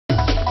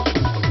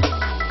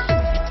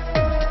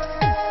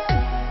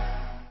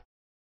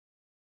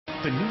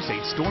News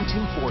 8 Storm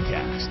Team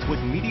forecast with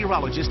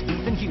meteorologist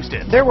Ethan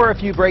Houston. There were a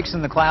few breaks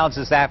in the clouds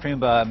this afternoon,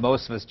 but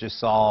most of us just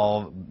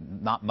saw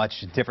not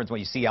much difference what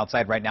you see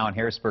outside right now in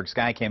Harrisburg.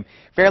 Sky came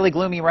fairly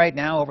gloomy right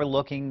now,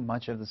 overlooking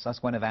much of the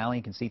Susquehanna Valley.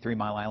 You can see 3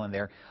 Mile Island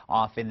there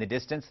off in the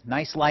distance.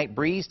 Nice light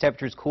breeze,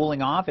 temperatures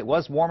cooling off. It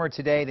was warmer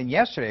today than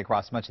yesterday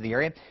across much of the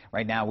area.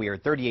 Right now we are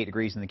 38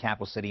 degrees in the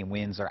capital city, and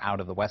winds are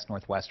out of the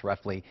west-northwest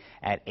roughly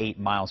at 8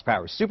 miles per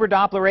hour. Super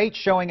Doppler 8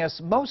 showing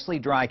us mostly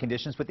dry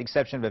conditions with the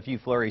exception of a few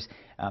flurries,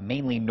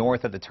 mainly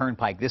north of the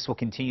turnpike. This will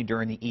continue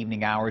during the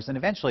evening hours and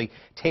eventually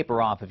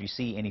taper off if you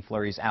see any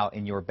flurries out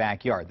in your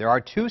backyard. There are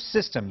 2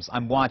 systems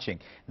I'm watching.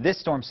 This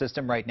storm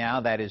system right now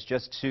that is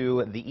just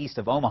to the east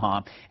of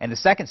Omaha, and the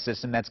second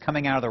system that's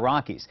coming out of the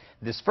Rockies.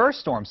 This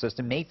first storm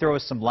system may throw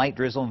us some light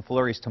drizzle and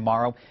flurries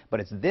tomorrow, but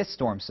it's this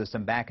storm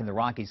system back in the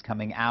Rockies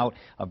coming out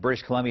of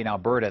British Columbia and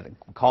Alberta,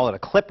 call it a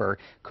clipper,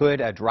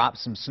 could drop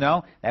some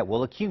snow that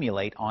will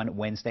accumulate on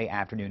Wednesday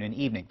afternoon and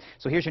evening.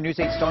 So here's your News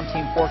 8 Storm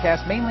Team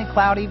forecast. Mainly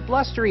cloudy,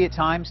 blustery at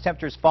times.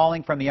 Temperatures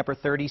falling from the upper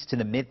 30s to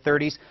the mid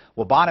 30s.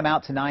 We'll bottom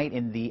out tonight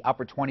in the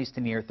upper 20s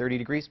to near 30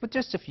 degrees with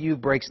just a few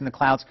breaks in the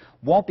clouds.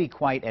 Won't be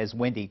quite as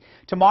windy.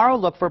 Tomorrow,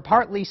 look for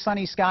partly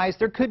sunny skies.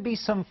 There could be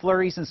some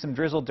flurries and some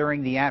drizzle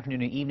during the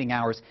afternoon and evening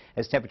hours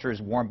as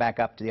temperatures warm back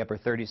up to the upper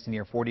 30s to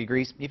near 40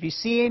 degrees. If you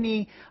see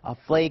any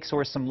flakes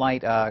or some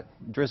light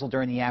drizzle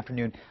during the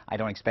afternoon, I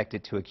don't expect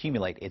it to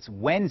accumulate. It's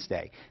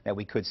Wednesday that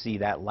we could see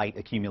that light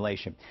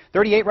accumulation.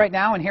 38 right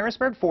now in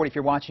Harrisburg, 40 if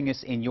you're watching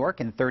us in York,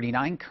 and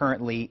 39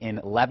 currently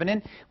in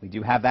Lebanon. We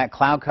do have that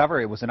cloud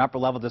cover. It was an upper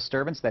level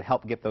disturbance that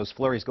helped get those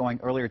flurries going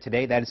earlier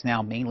today. That is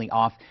now mainly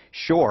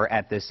offshore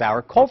at this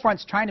hour. Cold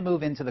front's trying to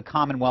move into the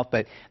Commonwealth,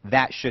 but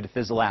that should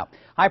fizzle out.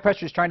 High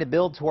pressure is trying to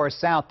build to our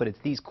south, but it's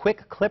these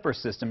quick clipper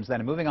systems that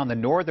are moving on the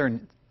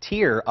northern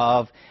tier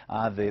of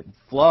the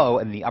flow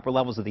and the upper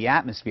levels of the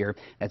atmosphere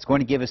that's going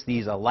to give us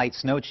these light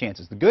snow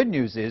chances. The good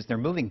news is they're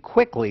moving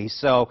quickly,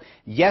 so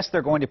yes,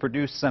 they're going to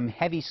produce some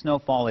heavy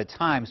snowfall at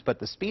times, but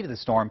the speed of the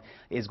storm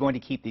is going to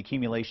keep the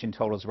accumulation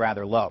totals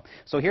rather low.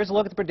 So here's a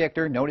look at the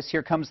predictor. Notice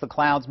here comes the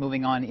clouds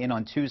moving on in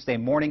on Tuesday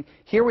morning.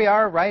 Here we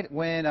are right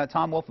when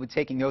Tom Wolf will be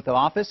taking oath of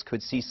office.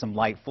 Could see some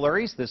light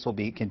flurries. This will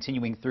be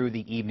continuing through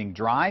the evening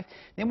drive.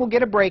 Then we'll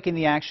get a break in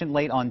the action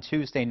late on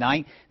Tuesday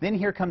night. Then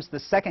here comes the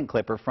second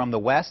clipper from the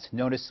west.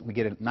 Notice we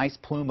get a nice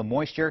plume of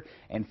moisture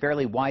and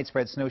fairly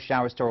widespread snow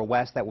showers to our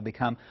west that will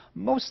become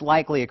most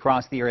likely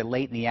across the area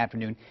late in the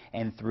afternoon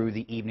and through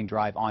the evening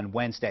drive on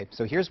Wednesday.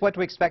 So here's what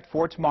to expect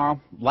for tomorrow.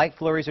 Light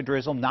flurries or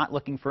drizzle, not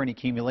looking for any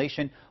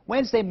accumulation.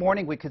 Wednesday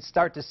morning we could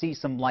start to see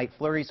some light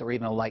flurries or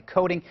even a light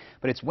coating,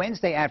 but it's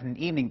Wednesday afternoon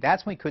evening.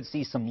 That's when we could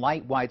see some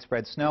light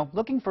widespread snow,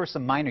 looking for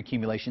some minor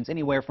accumulations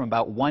anywhere from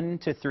about 1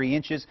 to 3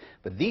 inches.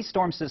 But these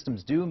storm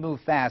systems do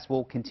move fast.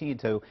 We'll continue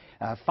to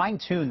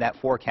fine-tune that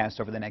forecast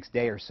over the next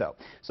day or so.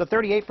 So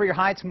 38 for your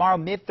high tomorrow,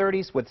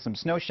 mid-30s with some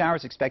snow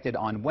showers expected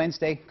on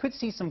Wednesday. Could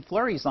see some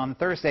flurries on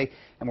Thursday,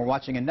 and we're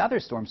watching another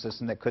storm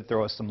system that could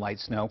throw us some light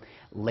snow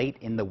late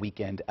in the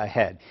weekend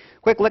ahead.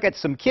 Quick look at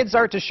some kids'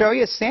 art to show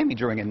you. Sammy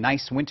drawing a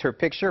nice winter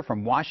picture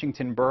from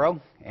Washington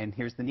Borough, and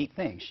here's the neat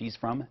thing. She's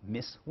from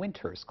Miss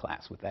Winter's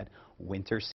class with that winter